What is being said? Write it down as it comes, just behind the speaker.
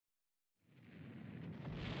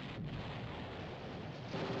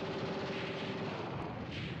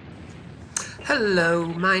Hello,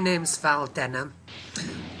 my name's Val Denham.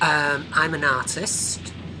 I'm an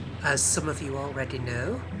artist, as some of you already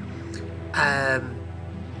know. I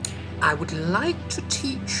would like to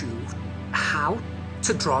teach you how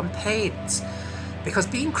to draw and paint, because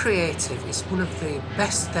being creative is one of the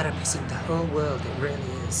best therapies in the whole world. It really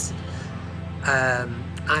is.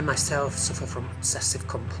 I myself suffer from obsessive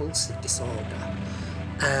compulsive disorder,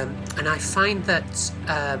 and I find that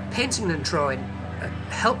painting and drawing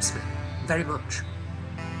helps me very much.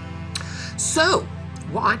 So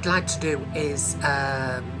what I'd like to do is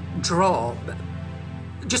draw,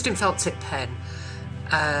 just in felt tip pen,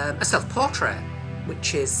 a self-portrait,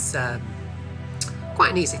 which is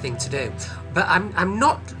quite an easy thing to do. But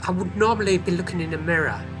I would normally be looking in a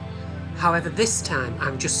mirror. However, this time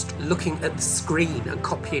I'm just looking at the screen and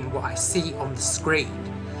copying what I see on the screen,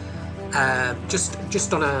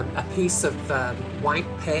 just on a piece of white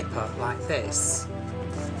paper like this.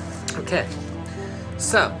 Okay,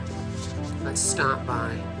 so let's start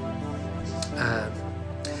by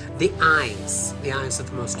the eyes. The eyes are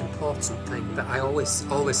the most important thing that I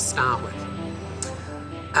always start with.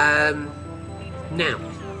 Now,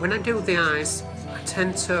 when I do the eyes, I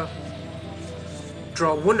tend to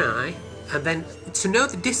draw one eye, and then to know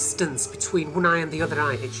the distance between one eye and the other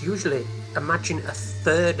eye, it's usually, imagine a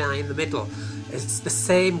third eye in the middle. It's the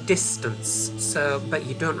same distance, so, but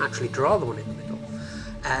you don't actually draw the one in the middle.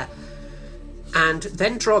 And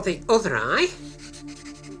then draw the other eye.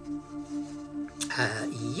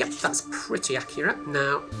 Yep, that's pretty accurate.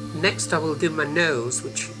 Now, next I will do my nose,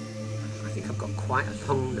 which I think I've got quite a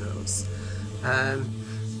long nose.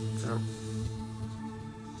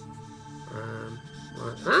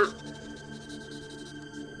 Like that.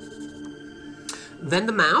 Then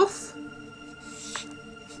the mouth.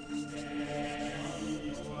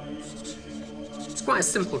 It's quite a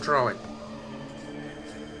simple drawing.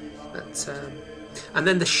 But, and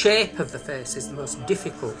then the shape of the face is the most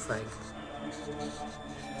difficult thing.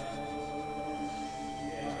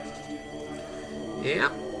 Yeah.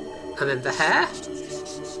 And then the hair.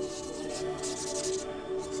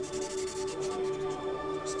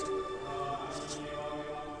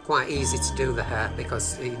 Quite easy to do the hair,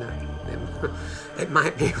 because, you know, it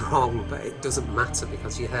might be wrong, but it doesn't matter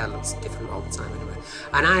because your hair looks different all the time anyway.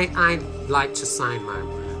 And I like to sign my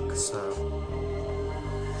work, so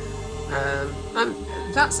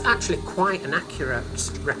that's actually quite an accurate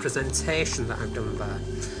representation that I've done there.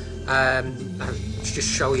 Let's just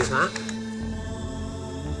show you that.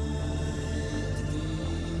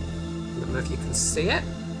 I don't know if you can see it.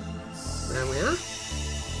 There we are.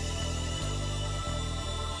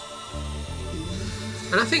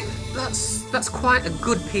 And I think that's quite a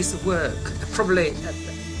good piece of work. Probably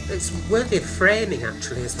it's worthy of framing,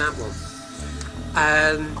 actually, is that one.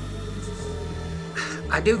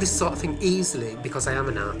 I do this sort of thing easily because I am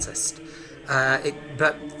an artist.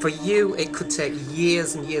 But for you, it could take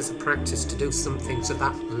years and years of practice to do something to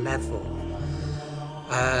that level.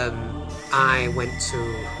 I went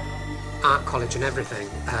to art college and everything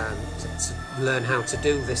to learn how to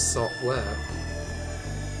do this sort of work.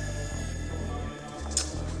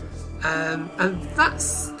 And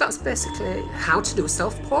that's basically how to do a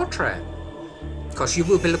self-portrait. Because you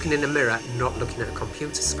will be looking in a mirror, not looking at a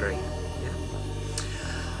computer screen.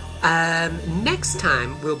 Yeah. Next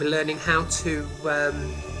time we'll be learning how to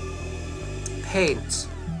paint.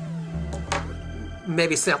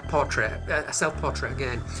 Maybe a self-portrait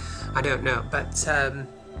again. I don't know. But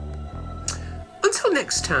until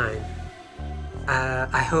next time,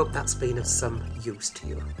 I hope that's been of some use to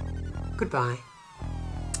you. Goodbye.